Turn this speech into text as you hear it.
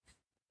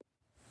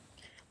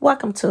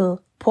Welcome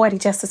to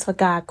Poetic Justice for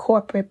God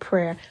Corporate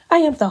Prayer. I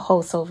am the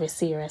host,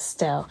 Overseer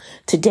Estelle.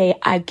 Today,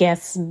 our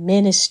guest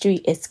ministry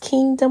is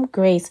Kingdom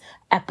Grace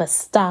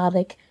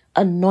Apostolic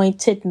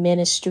Anointed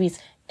Ministries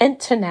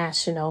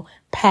International,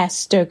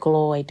 Pastor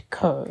Gloyd.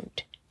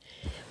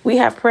 We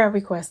have prayer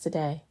requests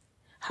today.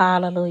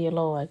 Hallelujah,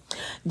 Lord.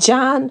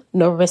 John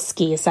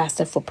Noriski is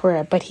asking for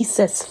prayer, but he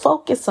says,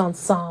 focus on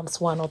Psalms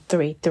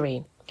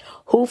 103:3.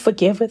 Who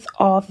forgiveth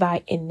all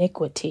thy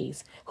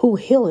iniquities, who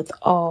healeth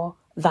all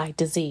thy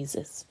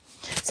diseases.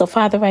 So,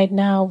 Father, right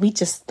now, we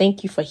just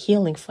thank you for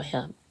healing for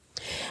him.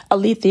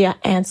 Alethea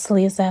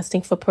Ansley is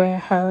asking for prayer,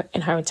 her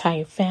and her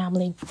entire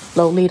family.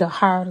 Lolita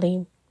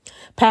Harley.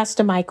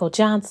 Pastor Michael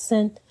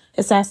Johnson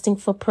is asking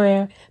for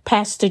prayer.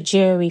 Pastor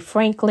Jerry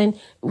Franklin,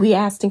 we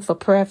asking for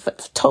prayer for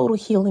total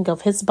healing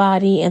of his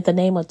body in the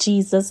name of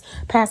Jesus.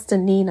 Pastor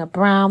Nina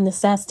Brown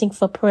is asking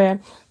for prayer.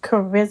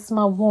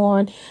 Charisma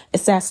Warren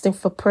is asking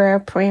for prayer,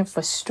 praying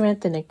for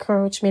strength and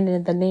encouragement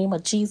in the name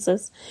of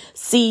Jesus.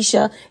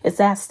 Seizure is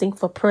asking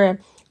for prayer.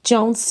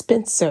 Joan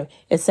Spencer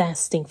is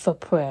asking for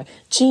prayer.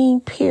 Jean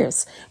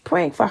Pierce,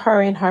 praying for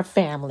her and her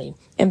family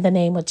in the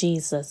name of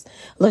Jesus.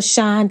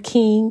 LaShawn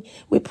King,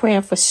 we're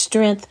praying for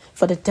strength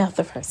for the death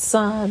of her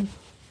son.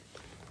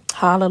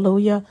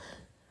 Hallelujah.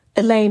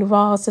 Elaine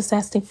Ross is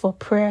asking for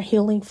prayer,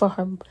 healing for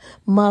her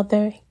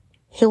mother,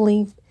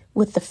 healing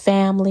with the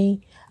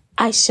family.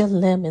 Aisha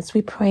Lemons,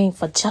 we're praying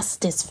for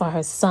justice for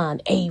her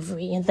son,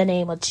 Avery, in the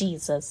name of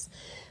Jesus.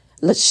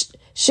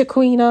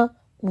 Shaquina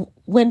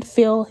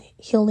Winfield,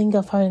 healing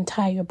of her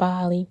entire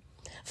body.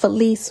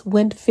 Felice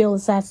Winfield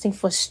is asking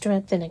for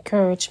strength and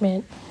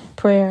encouragement,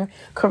 prayer.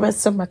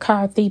 Carissa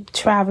McCarthy,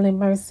 traveling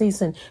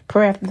mercies and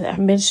prayer that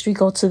her ministry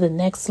go to the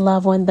next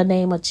level in the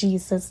name of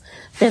Jesus.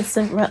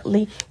 Vincent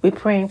Rutley, we're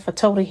praying for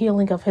total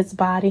healing of his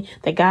body,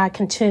 that God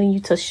continue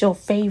to show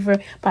favor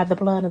by the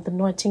blood of the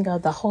anointing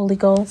of the Holy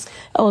Ghost.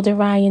 Elder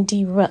Ryan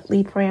D.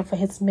 Rutley, praying for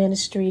his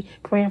ministry,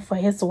 praying for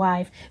his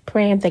wife,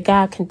 praying that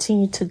God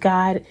continue to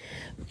guide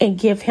and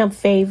give him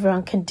favor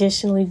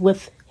unconditionally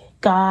with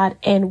God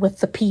and with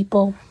the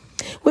people.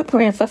 We're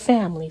praying for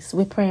families.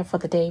 We're praying for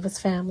the Davis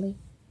family,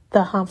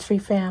 the Humphrey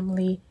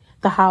family,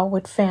 the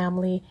Howard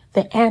family,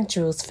 the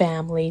Andrews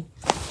family,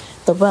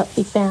 the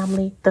Rutley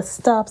family, the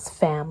Stubbs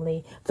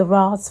family, the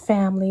Ross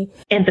family,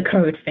 and the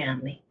Curd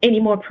family.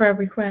 Any more prayer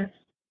requests?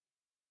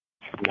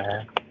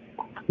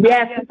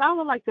 Yes, I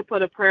would like to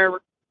put a prayer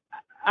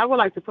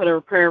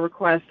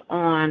request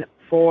on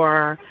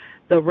for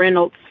the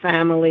Reynolds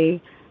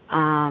family.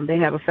 They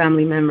have a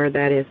family member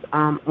that is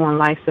on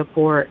life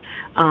support.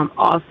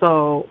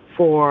 Also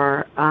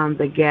for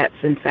the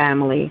Gatson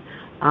family,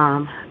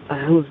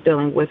 who's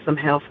dealing with some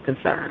health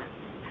concerns.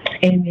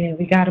 Amen.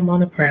 We got them on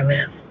the prayer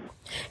list.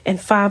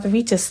 And Father,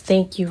 we just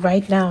thank you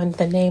right now in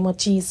the name of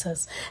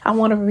Jesus. I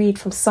want to read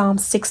from Psalm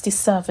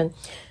 67.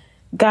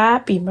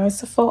 God be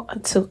merciful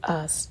unto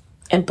us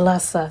and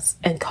bless us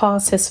and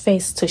cause his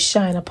face to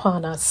shine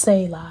upon us,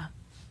 Selah.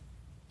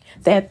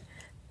 That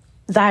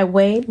thy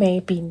way may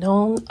be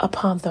known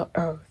upon the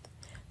earth,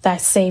 thy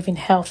saving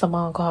health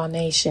among all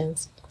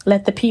nations.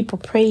 Let the people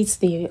praise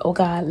thee, O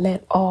God.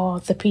 Let all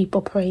the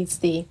people praise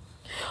thee.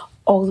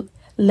 O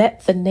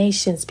let the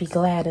nations be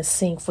glad and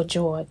sing for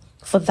joy.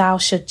 For thou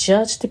shalt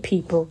judge the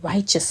people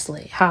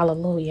righteously,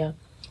 hallelujah,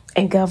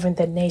 and govern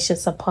the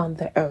nations upon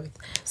the earth,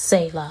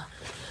 Selah.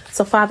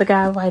 So, Father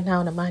God, right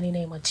now, in the mighty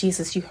name of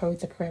Jesus, you heard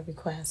the prayer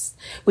request.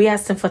 We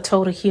ask them for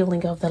total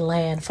healing of the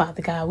land,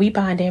 Father God. We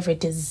bind every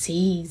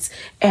disease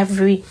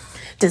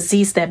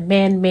that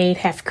man-made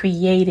have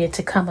created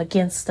to come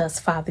against us,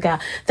 Father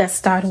God. That's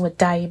starting with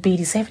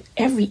diabetes,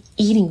 every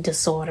eating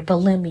disorder,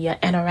 bulimia,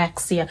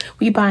 anorexia.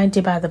 We bind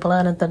it by the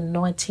blood and the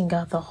anointing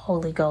of the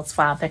Holy Ghost,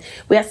 Father.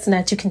 We ask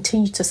that you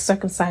continue to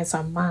circumcise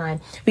our mind.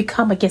 We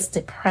come against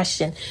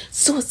depression,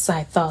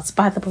 suicide thoughts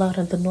by the blood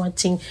and the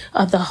anointing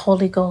of the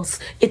Holy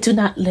Ghost. It do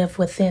not live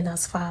within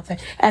us, Father,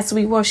 as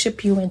we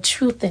worship you in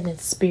truth and in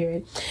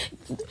spirit.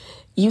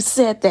 You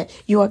said that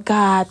you are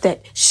God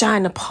that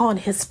shine upon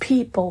his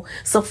people.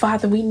 So,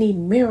 Father, we need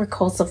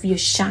miracles of your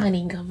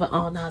shining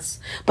on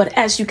us. But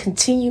as you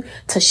continue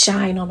to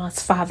shine on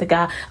us, Father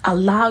God,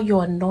 allow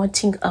your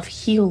anointing of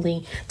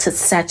healing to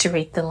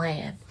saturate the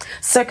land.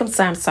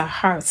 Circumcise our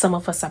hearts. Some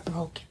of us are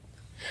broken.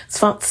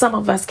 Some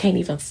of us can't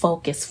even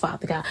focus,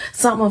 Father God.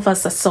 Some of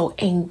us are so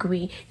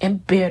angry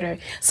and bitter.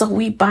 So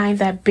we bind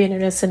that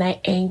bitterness and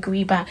that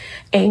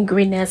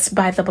angriness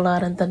by the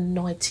blood and the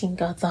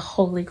anointing of the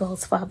Holy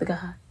Ghost, Father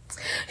God.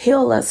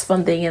 Heal us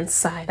from the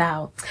inside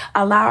out.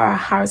 Allow our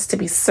hearts to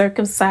be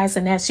circumcised.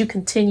 And as you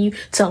continue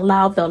to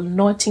allow the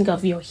anointing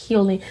of your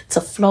healing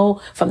to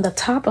flow from the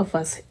top of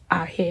us,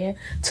 our head,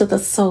 to the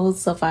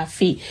soles of our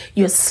feet,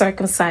 you're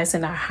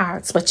circumcising our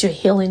hearts, but you're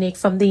healing it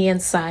from the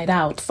inside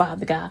out,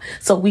 Father God,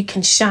 so we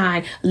can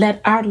shine.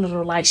 Let our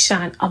little light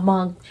shine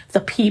among the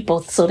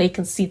people so they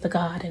can see the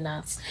God in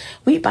us.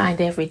 We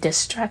bind every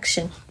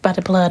distraction by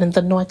the blood and the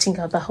anointing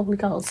of the Holy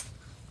Ghost.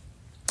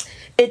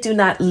 It do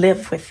not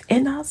live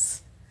within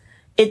us.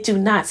 It do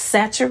not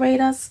saturate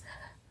us.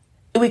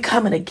 We're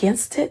coming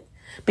against it.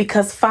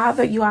 Because,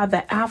 Father, you are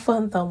the Alpha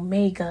and the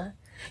Omega.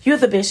 You're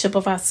the bishop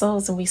of our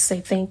souls, and we say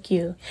thank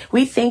you.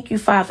 We thank you,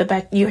 Father,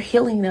 that you're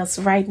healing us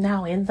right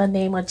now in the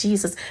name of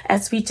Jesus,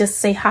 as we just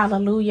say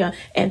hallelujah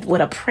and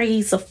with a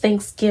praise of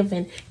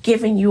thanksgiving,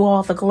 giving you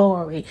all the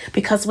glory.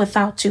 Because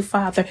without you,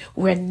 Father,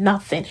 we're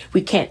nothing.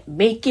 We can't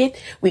make it.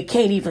 We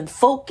can't even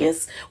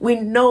focus. We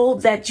know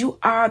that you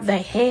are the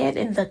head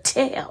and the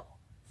tail.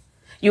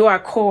 You are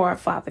core,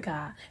 Father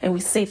God, and we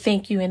say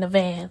thank you in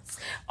advance.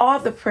 All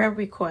the prayer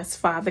requests,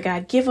 Father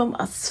God, give them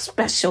a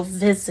special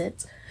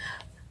visit.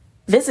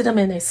 Visit them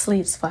in their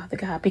sleeps, Father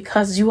God,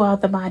 because you are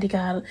the mighty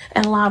God,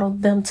 and allow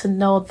them to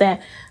know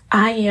that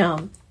I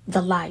am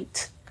the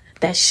light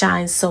that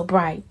shines so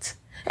bright.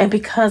 And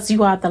because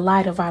you are the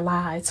light of our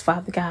lives,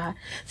 Father God,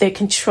 they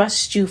can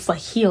trust you for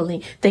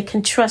healing. They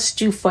can trust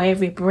you for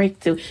every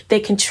breakthrough. They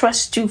can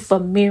trust you for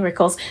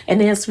miracles.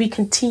 And as we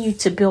continue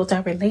to build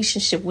our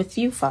relationship with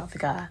you, Father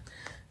God,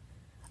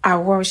 our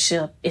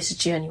worship is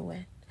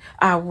genuine.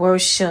 Our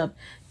worship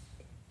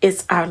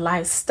is our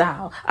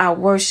lifestyle. Our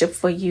worship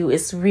for you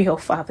is real,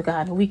 Father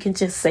God. And we can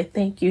just say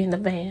thank you in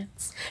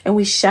advance. And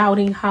we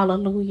shouting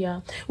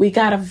hallelujah. We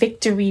got a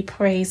victory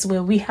praise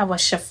where we have a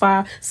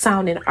shofar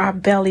sound in our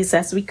bellies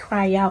as we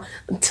cry out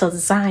until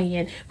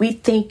Zion. We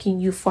thanking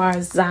you for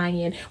our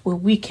Zion, where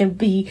we can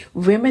be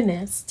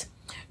reminisced,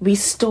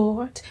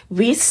 restored,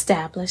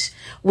 reestablished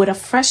with a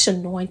fresh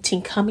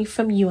anointing coming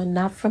from you and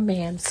not from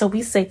man. So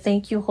we say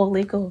thank you,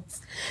 Holy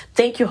Ghost.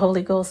 Thank you,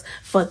 Holy Ghost,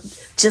 for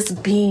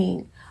just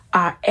being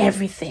our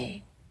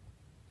everything.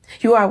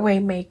 You are a way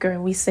maker,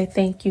 and we say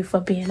thank you for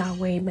being our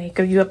way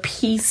maker. You're a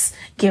peace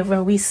giver,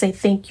 and we say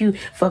thank you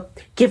for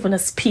giving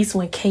us peace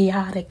when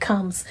chaotic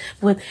comes,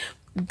 when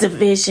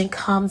division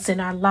comes in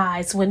our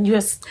lives, when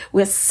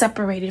we're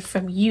separated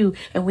from you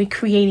and we're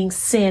creating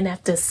sin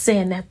after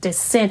sin after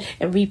sin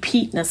and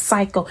repeating a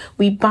cycle.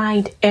 We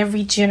bind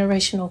every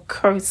generational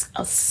curse,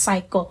 a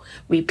cycle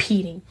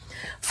repeating,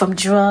 from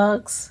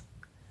drugs,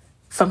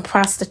 from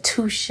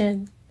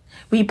prostitution.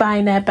 We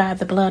bind that by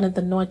the blood and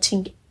the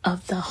anointing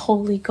of the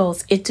Holy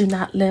Ghost. It do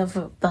not live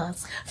with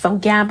us. From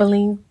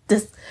gambling,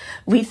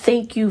 we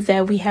thank you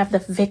that we have the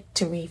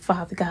victory,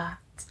 Father God.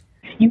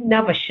 You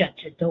never shut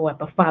your door,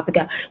 but Father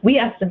God, we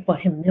ask them for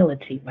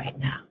humility right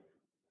now.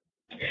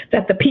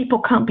 That the people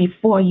come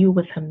before you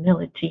with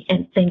humility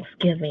and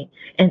thanksgiving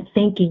and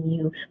thanking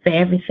you for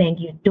everything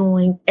you're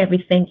doing,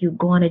 everything you're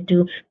going to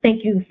do.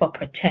 Thank you for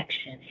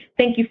protection.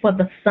 Thank you for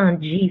the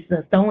Son,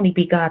 Jesus, the only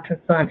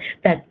begotten Son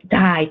that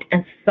died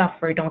and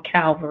suffered on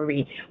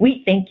Calvary.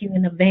 We thank you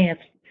in advance,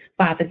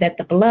 Father, that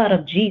the blood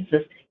of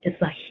Jesus is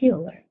a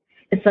healer.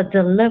 It's a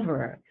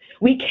deliverer.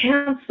 We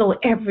cancel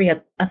every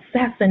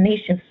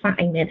assassination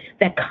assignment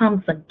that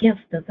comes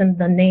against us in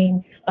the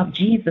name of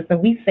Jesus. And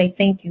we say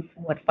thank you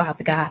for it,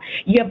 Father God.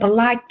 You're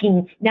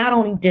blocking not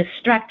only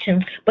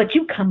distractions, but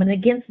you coming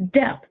against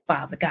death,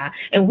 Father God.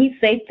 And we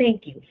say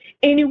thank you.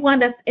 Anyone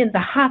that's in the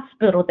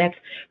hospital that's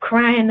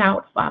crying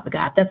out, Father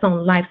God, that's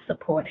on life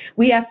support,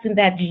 we ask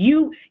that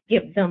you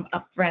give them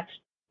a fresh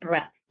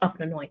breath of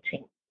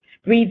anointing.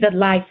 Breathe the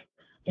life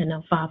in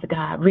them, Father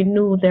God.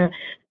 Renew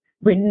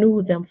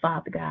them,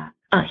 Father God.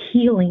 A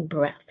healing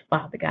breath,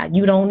 Father God.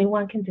 You the only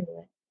one can do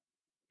it.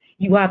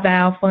 You are the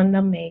Alpha and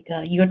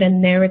Omega. You're the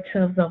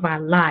narratives of our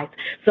lives.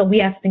 So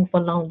we're asking for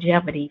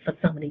longevity for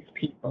some of these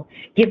people.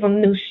 Give them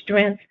new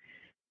strength,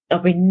 a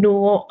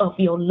renewal of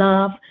your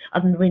love,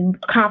 a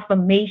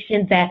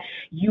confirmation that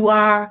you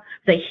are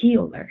the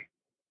healer.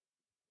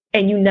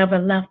 And you never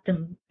left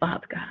them,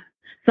 Father God.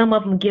 Some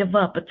of them give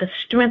up, but the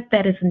strength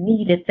that is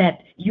needed,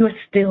 that you're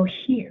still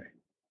here.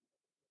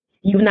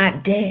 You're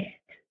not dead.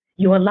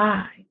 You're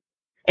alive.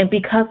 And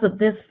because of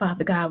this,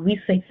 Father God, we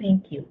say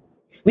thank you.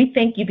 We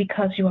thank you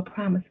because you're a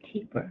promise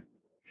keeper.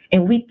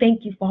 And we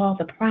thank you for all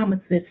the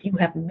promises you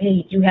have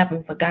made. You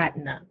haven't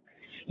forgotten us.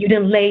 You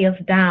didn't lay us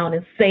down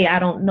and say, I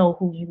don't know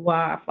who you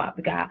are,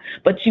 Father God.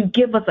 But you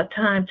give us a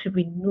time to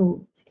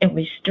renew and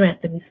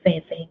re-strengthen. And we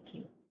say thank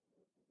you.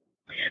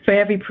 For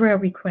every prayer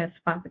request,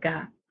 Father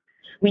God,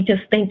 we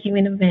just thank you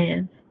in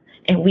advance.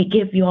 And we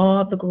give you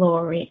all the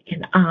glory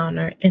and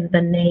honor in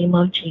the name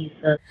of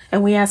Jesus.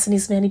 And we ask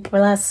these many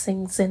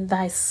blessings in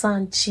thy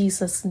Son,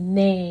 Jesus'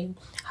 name.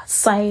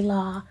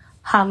 Selah,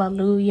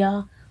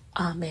 hallelujah,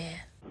 amen.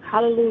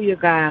 Hallelujah,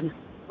 God.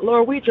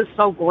 Lord, we're just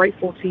so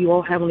grateful to you,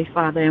 oh Heavenly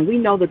Father, and we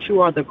know that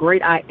you are the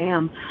great I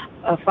am,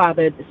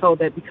 Father, so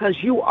that because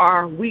you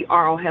are, we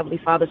are, oh Heavenly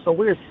Father. So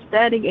we're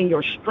standing in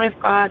your strength,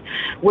 God.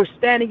 We're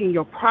standing in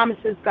your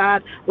promises,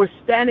 God. We're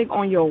standing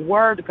on your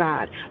word,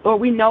 God.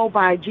 Lord, we know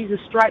by Jesus'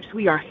 stripes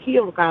we are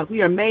healed, God.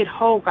 We are made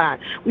whole,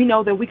 God. We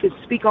know that we can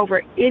speak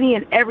over any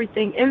and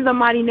everything in the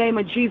mighty name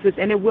of Jesus,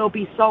 and it will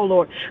be so,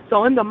 Lord.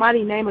 So in the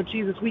mighty name of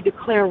Jesus, we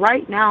declare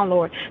right now,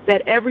 Lord,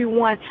 that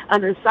everyone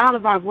under the sound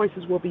of our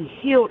voices will be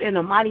healed in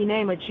the mighty mighty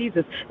name of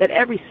Jesus, that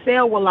every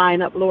cell will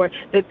line up, Lord,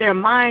 that their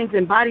minds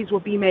and bodies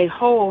will be made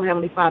whole,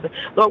 Heavenly Father.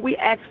 Lord, we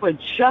ask for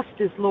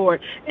justice, Lord,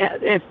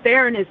 and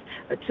fairness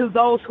to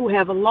those who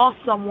have lost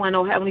someone,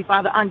 oh Heavenly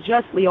Father,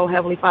 unjustly, oh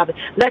Heavenly Father.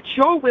 Let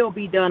your will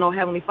be done, oh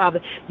Heavenly Father.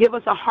 Give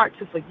us a heart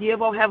to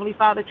forgive, oh Heavenly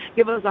Father.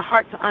 Give us a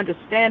heart to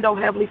understand, oh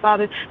Heavenly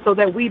Father, so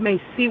that we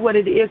may see what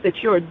it is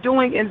that you're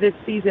doing in this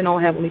season, oh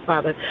Heavenly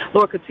Father.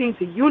 Lord, continue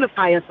to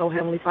unify us, oh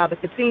Heavenly Father.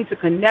 Continue to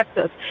connect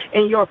us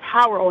in your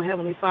power, oh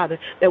Heavenly Father,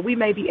 that we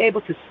may be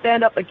able to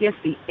stand up against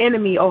the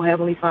enemy, oh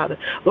Heavenly Father.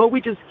 Lord,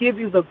 we just give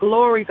you the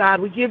glory, God.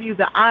 We give you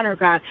the honor,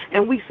 God,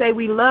 and we say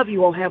we love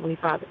you, oh Heavenly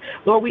Father.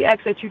 Lord, we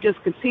ask that you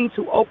just continue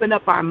to open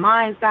up our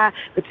minds, God.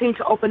 Continue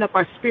to open up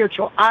our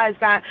spiritual eyes,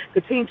 God.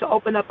 Continue to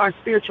open up our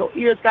spiritual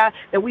ears, God,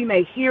 that we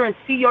may hear and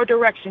see your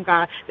direction,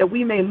 God, that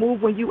we may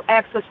move when you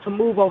ask us to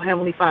move, oh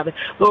Heavenly Father.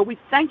 Lord, we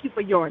thank you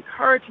for your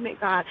encouragement,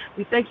 God.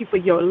 We thank you for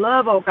your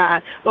love, oh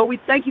God. Lord, we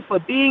thank you for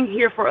being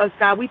here for us,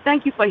 God. We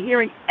thank you for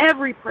hearing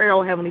every prayer,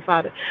 oh Heavenly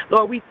Father.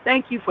 Lord, we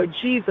thank you for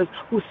Jesus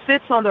who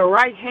sits on the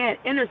right hand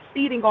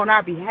interceding on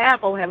our behalf,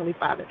 oh Heavenly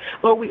Father.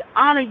 Lord, we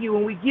honor you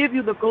and we give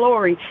you the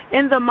glory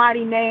in the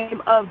mighty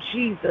name of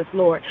Jesus,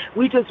 Lord.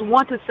 We just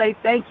want to say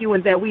thank you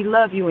and that we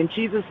love you in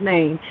Jesus'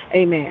 name.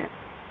 Amen.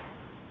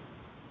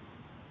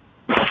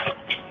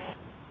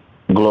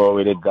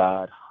 Glory to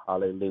God.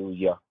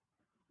 Hallelujah.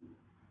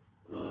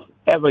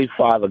 Heavenly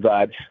Father,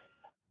 God,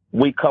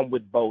 we come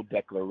with bold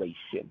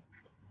declaration.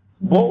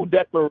 Bold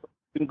declaration,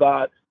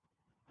 God,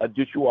 that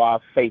you are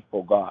a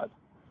faithful God.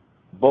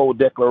 Bold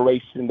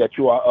declaration that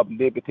you are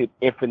omnipotent,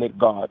 infinite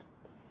God.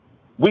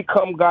 We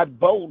come, God,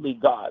 boldly,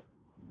 God,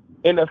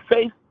 in the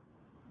face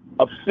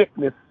of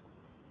sickness,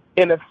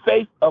 in the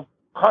face of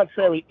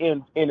contrary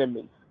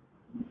enemies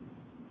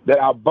that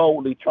are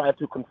boldly trying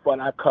to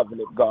confront our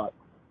covenant, God.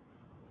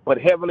 But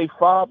Heavenly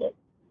Father,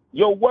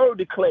 your word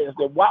declares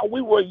that while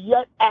we were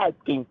yet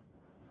asking,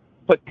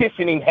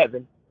 petitioning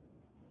heaven,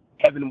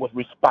 heaven was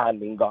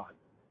responding, God.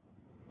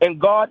 And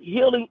God,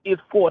 healing is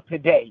for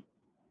today,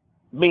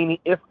 meaning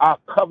it's our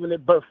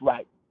covenant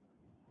birthright.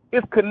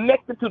 It's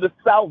connected to the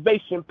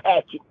salvation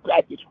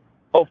package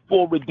of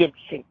full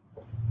redemption.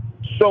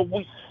 So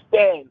we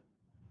stand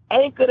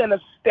anchored and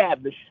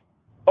established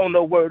on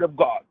the word of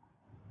God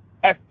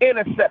as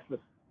intercessors,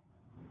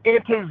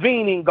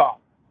 intervening, God,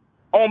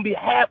 on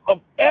behalf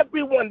of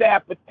everyone that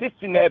has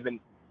petitioned heaven,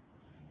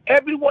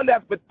 everyone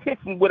that's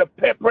petitioned with a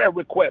prayer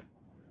request.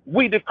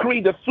 We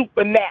decree the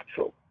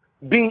supernatural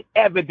being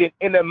evident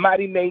in the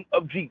mighty name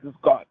of Jesus,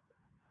 God.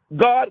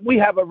 God, we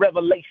have a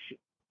revelation,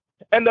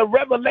 and the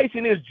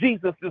revelation is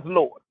Jesus is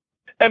Lord.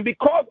 And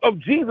because of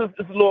Jesus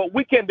is Lord,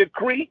 we can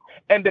decree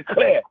and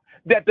declare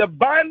that the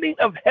binding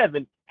of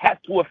heaven has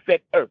to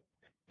affect earth.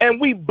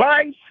 And we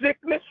bind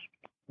sickness,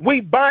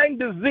 we bind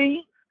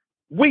disease,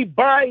 we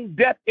bind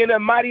death in the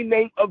mighty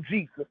name of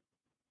Jesus.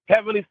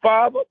 Heavenly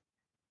Father,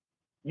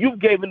 you've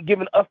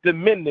given us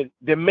dominion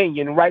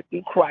right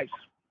through Christ.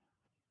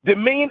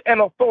 Dominion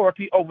and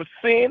authority over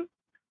sin,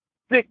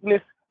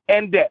 sickness,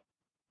 and death.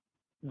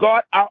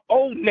 God, our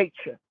old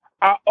nature,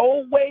 our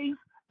old ways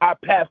are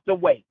passed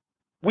away.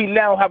 We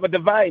now have a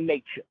divine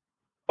nature,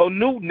 a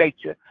new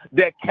nature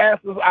that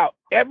cancels out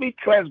every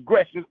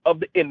transgression of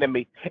the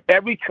enemy,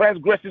 every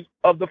transgression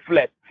of the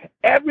flesh,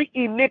 every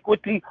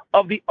iniquity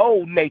of the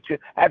old nature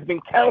has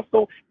been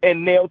canceled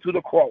and nailed to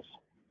the cross.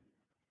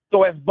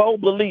 So as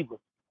bold believers,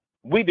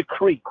 we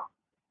decree,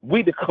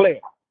 we declare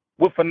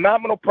with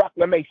phenomenal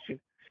proclamation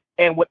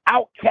and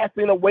without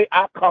casting away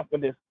our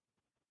confidence,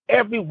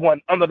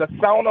 everyone under the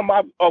sound of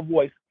my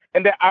voice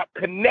and that are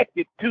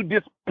connected to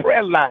this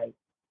prayer line,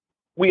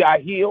 we are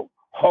healed,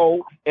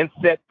 whole, and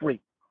set free.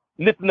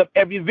 Lifting up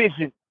every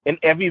vision and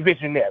every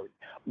visionary.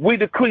 We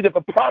decree that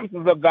the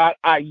promises of God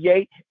are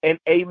yea and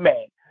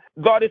amen.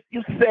 God, if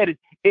you said it,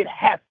 it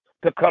has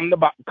to come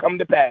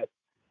to pass.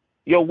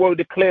 Your word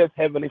declares,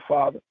 Heavenly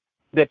Father,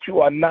 that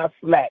you are not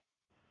slack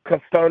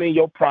concerning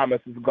your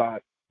promises,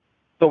 God.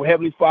 So,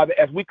 Heavenly Father,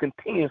 as we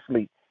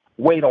continuously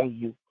wait on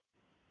you,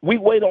 we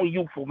wait on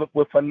you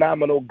with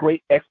phenomenal,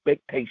 great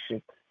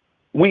expectation.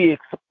 We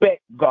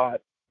expect, God,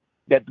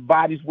 that the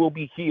bodies will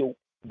be healed,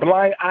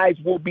 blind eyes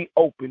will be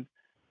opened,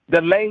 the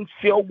lame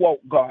shall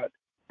walk, God,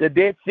 the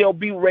dead shall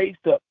be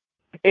raised up.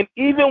 And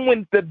even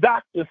when the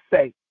doctors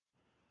say,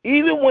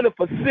 even when the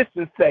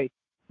physicians say,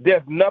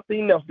 there's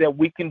nothing else that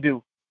we can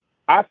do,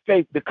 our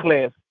faith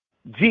declares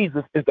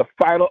Jesus is the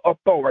final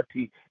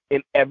authority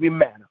in every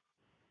matter.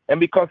 And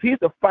because he's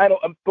the final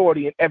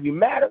authority in every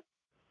matter,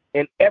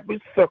 in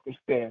every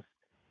circumstance,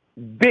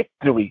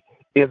 victory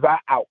is our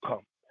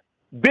outcome.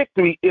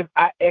 Victory is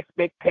our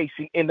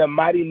expectation in the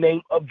mighty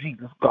name of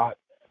Jesus, God.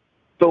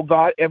 So,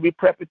 God, every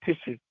prayer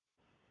petition,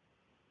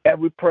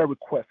 every prayer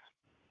request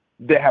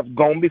that have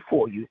gone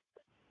before you,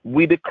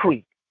 we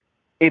decree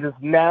it has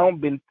now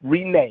been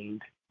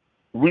renamed,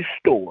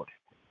 restored,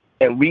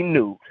 and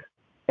renewed,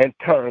 and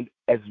turned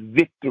as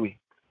victory.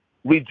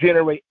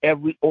 Regenerate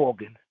every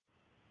organ.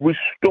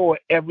 Restore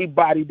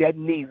everybody that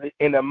needs it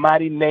in the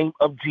mighty name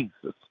of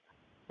Jesus.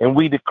 And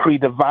we decree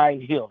divine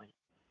healing,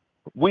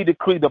 We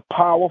decree the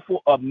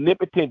powerful,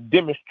 omnipotent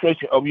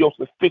demonstration of your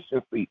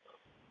sufficiency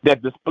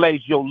that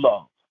displays your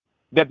love,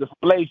 that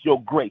displays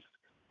your grace,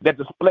 that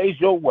displays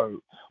your word.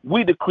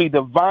 We decree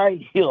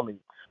divine healing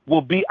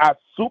will be our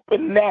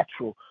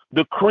supernatural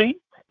decree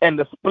and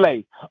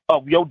display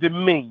of your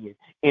dominion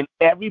in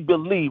every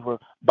believer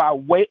by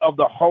way of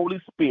the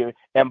Holy Spirit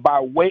and by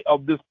way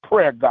of this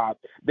prayer, God,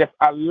 that's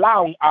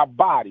allowing our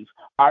bodies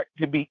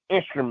to be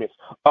instruments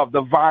of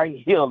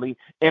divine healing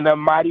in the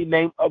mighty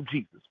name of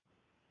Jesus.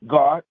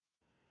 God,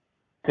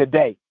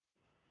 today,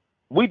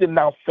 we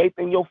denounce faith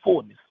in your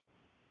fullness.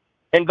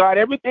 And God,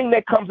 everything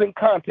that comes in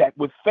contact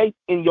with faith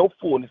in your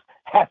fullness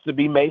has to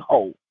be made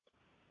whole.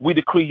 We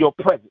decree your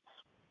presence,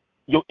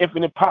 your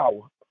infinite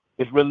power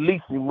is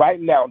releasing right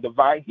now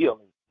divine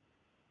healing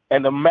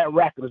and the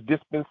miraculous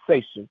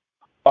dispensation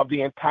of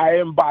the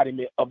entire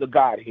embodiment of the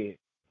Godhead.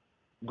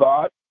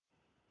 God,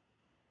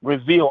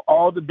 reveal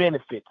all the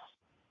benefits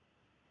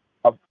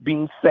of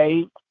being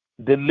saved,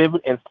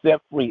 delivered, and set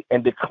free,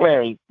 and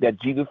declaring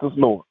that Jesus is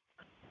Lord.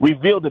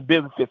 Reveal the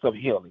benefits of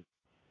healing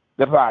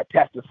that are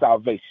attached to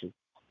salvation,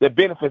 the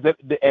benefits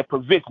and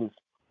provisions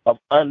of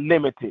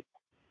unlimited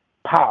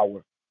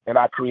power in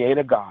our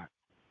Creator God.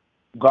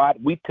 God,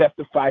 we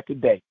testify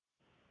today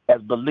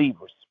as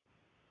believers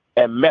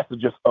and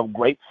messengers of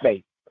great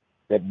faith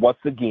that once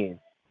again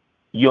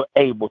you're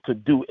able to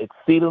do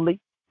exceedingly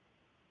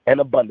and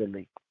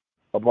abundantly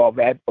above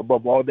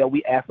all that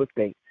we ask or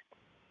think.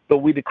 So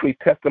we decree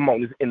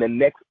testimonies in the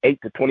next 8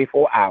 to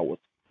 24 hours.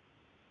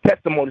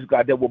 Testimonies,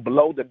 God, that will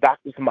blow the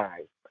doctor's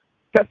mind.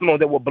 Testimonies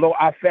that will blow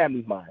our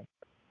family's mind.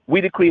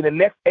 We decree in the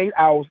next 8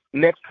 hours,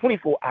 next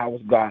 24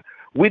 hours, God,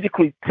 we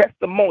decree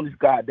testimonies,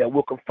 God, that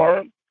will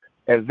confirm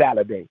and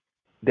validate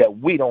that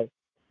we don't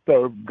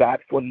serve God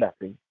for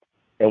nothing.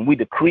 And we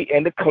decree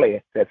and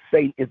declare that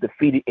Satan is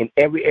defeated in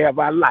every area of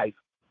our life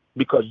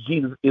because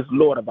Jesus is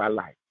Lord of our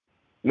life.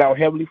 Now,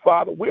 Heavenly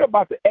Father, we're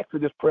about to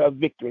exit this prayer of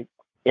victory,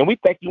 and we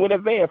thank you in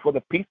advance for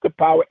the peace, the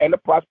power, and the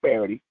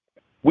prosperity.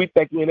 We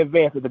thank you in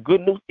advance that the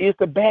good news is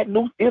the bad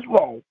news is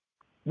wrong.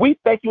 We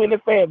thank you in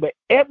advance that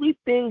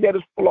everything that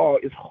is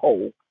flawed is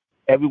whole.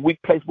 Every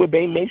weak place we're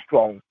being made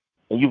strong,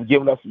 and you've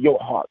given us your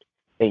heart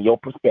and your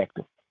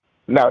perspective.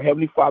 Now,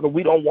 Heavenly Father,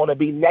 we don't want to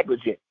be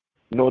negligent,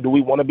 nor do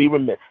we want to be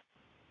remiss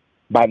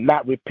by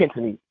not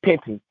repenting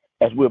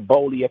as we're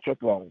boldly at your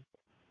throne.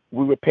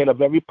 We repent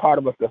of every part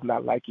of us that's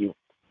not like you.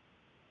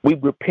 We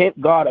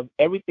repent, God, of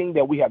everything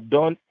that we have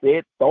done,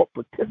 said, thought,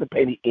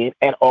 participated in,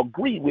 and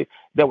agreed with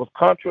that was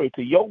contrary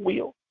to your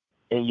will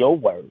and your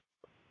word.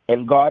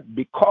 And God,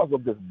 because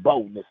of this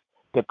boldness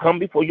to come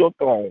before your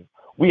throne,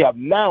 we have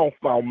now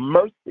found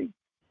mercy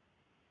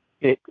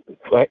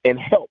and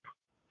help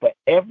for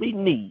every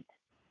need.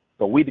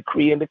 So we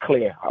decree and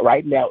declare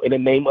right now in the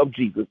name of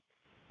Jesus,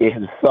 it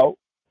is so,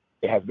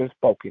 it has been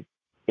spoken,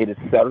 it is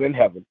settled in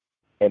heaven.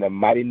 In the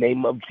mighty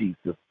name of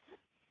Jesus,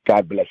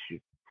 God bless you.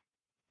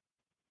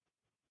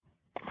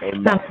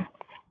 Amen.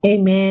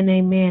 Amen,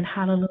 amen,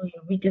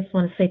 hallelujah. We just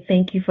want to say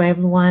thank you for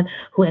everyone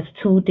who has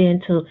tuned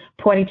in to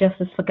Party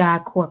Justice for God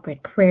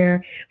corporate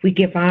prayer. We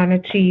give honor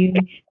to you.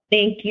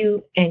 Thank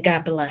you, and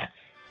God bless.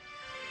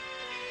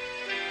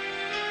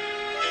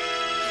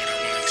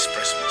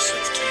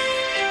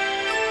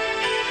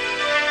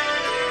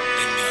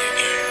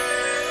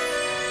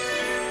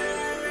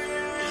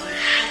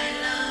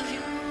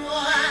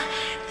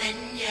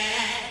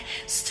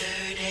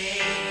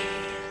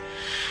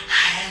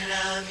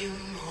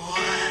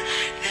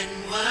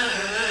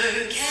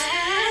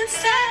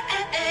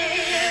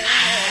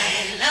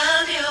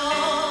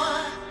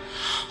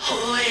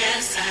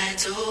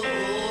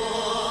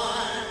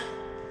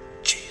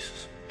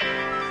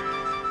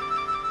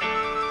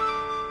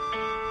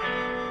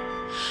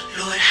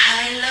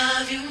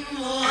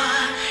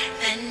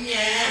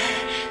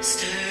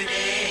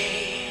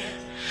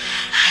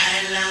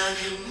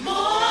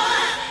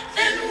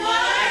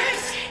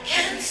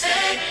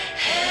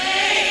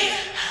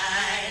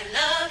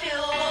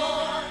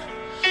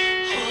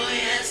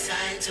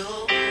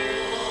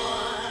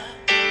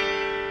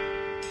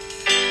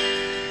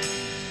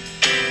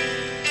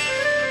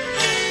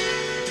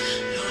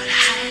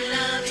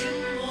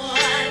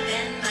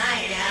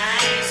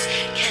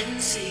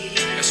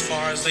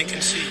 They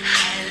can see.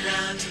 I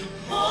love you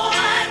more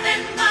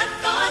than my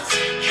thoughts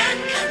can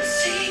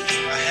conceive.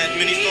 I had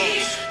many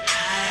thoughts.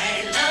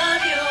 I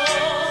love you.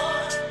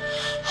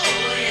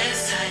 Oh,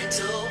 yes, I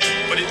do.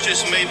 But it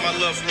just made my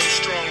love grow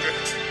stronger.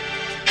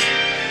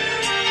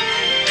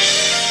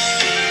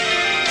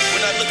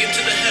 When I look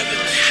into the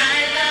heavens,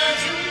 I love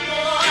you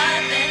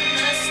more than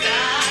the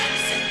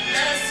stars in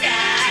the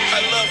sky.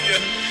 I love you.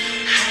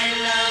 I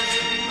love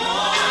you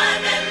more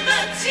than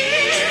the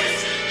tears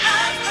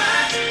I've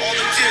cried. All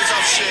the tears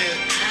I've shed.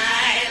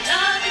 I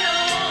love you.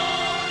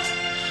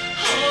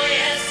 Oh,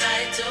 yes, I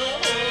do.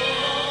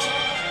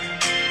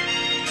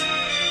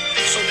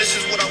 So this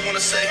is what I want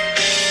to say.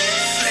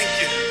 Thank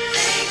you.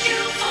 Thank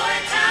you for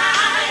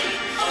dying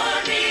for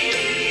me.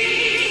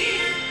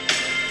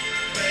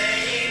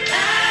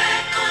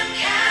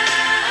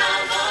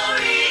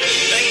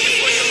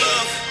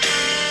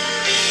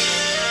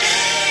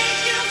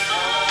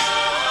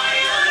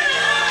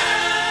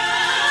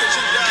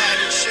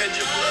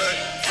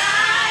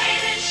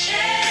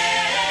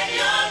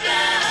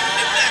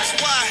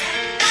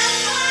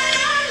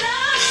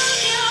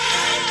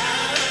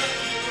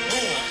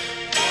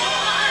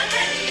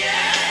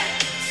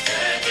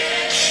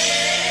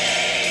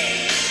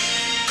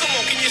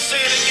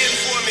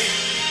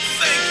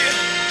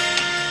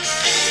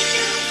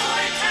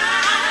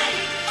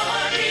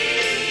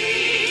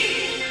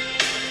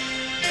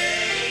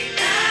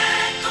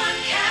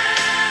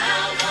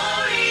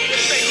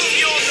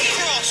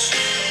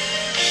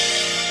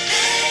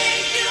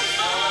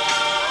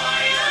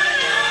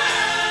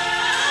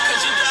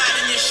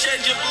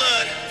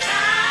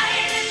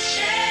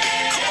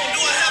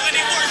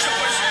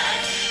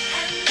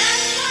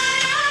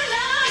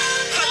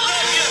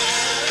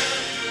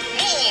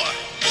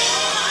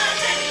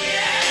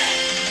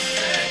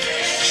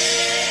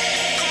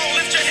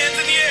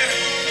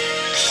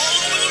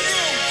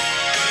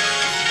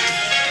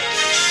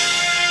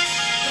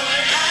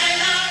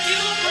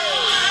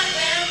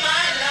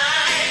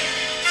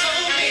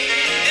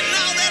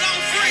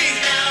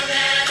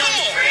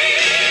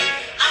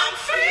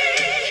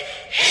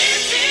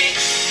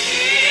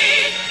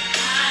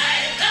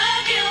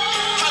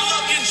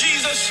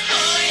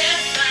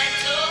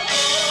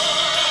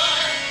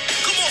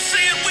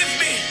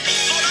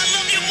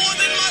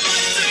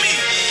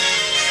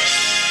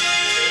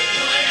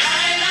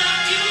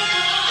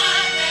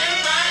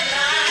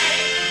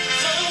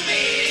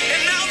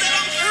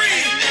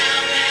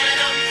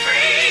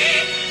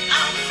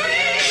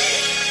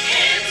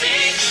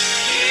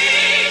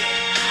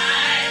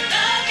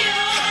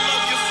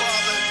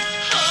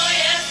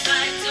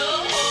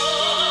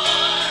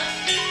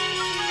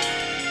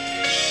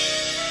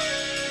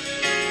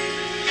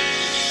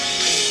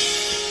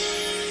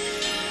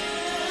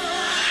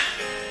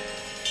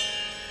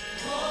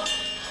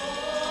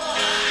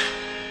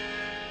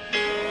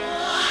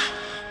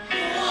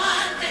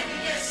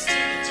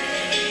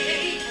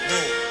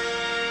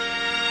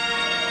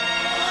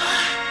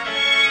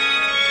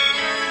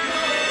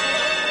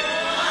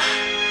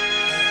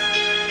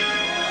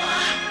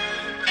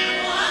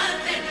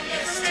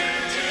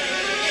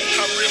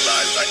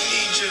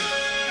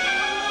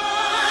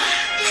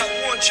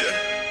 want you.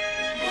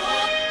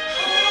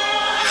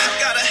 I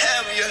gotta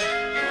have you.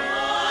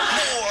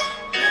 More.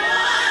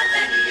 More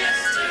than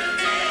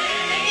yesterday.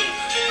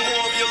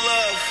 More of your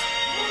love.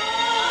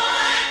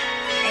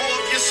 More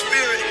of your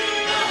spirit.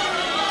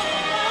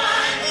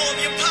 More of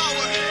your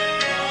power.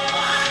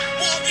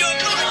 More of your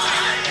anointing.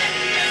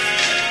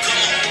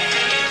 Come on.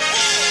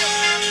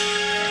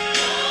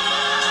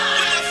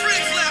 When my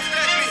friends laughed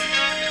at me,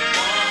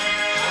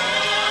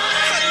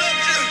 I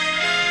loved you.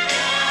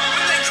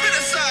 When they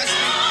criticized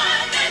me,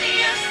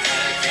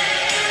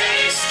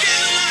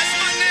 scandalized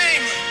my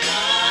name,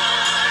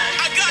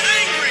 I got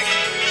angry.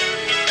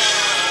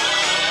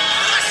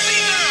 I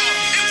see now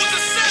it was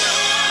a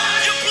setup.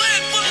 Your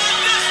plan for my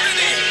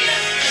destiny.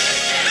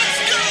 Let's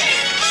go.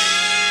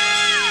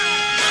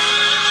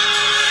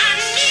 I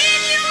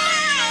need you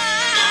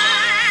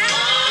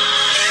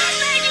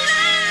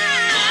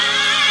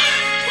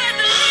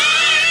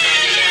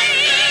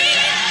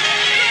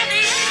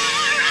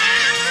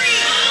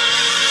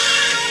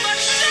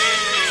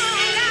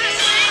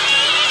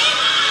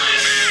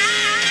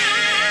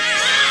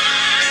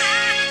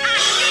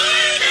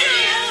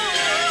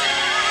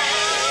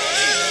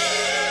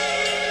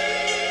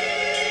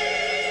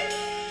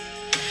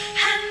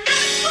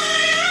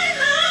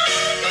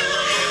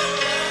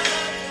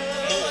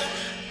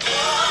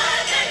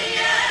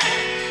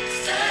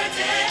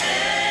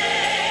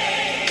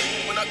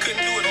when I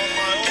couldn't do it on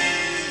my own.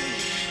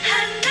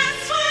 And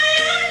that's why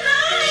I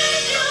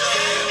love you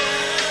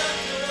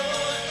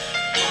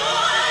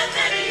more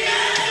than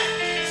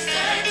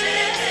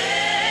yesterday.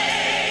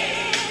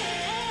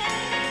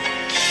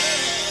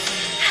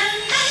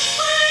 And that's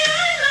why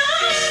I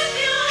love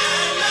you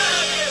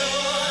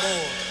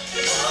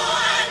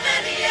more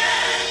than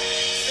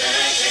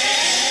yesterday.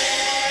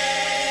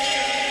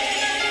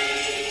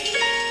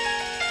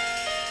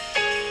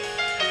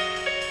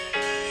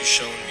 You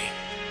shown me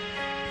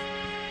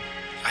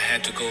I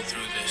had to go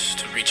through this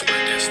to reach my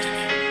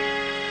destiny.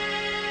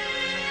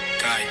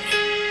 Guide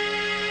me,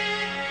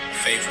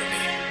 favor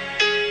me,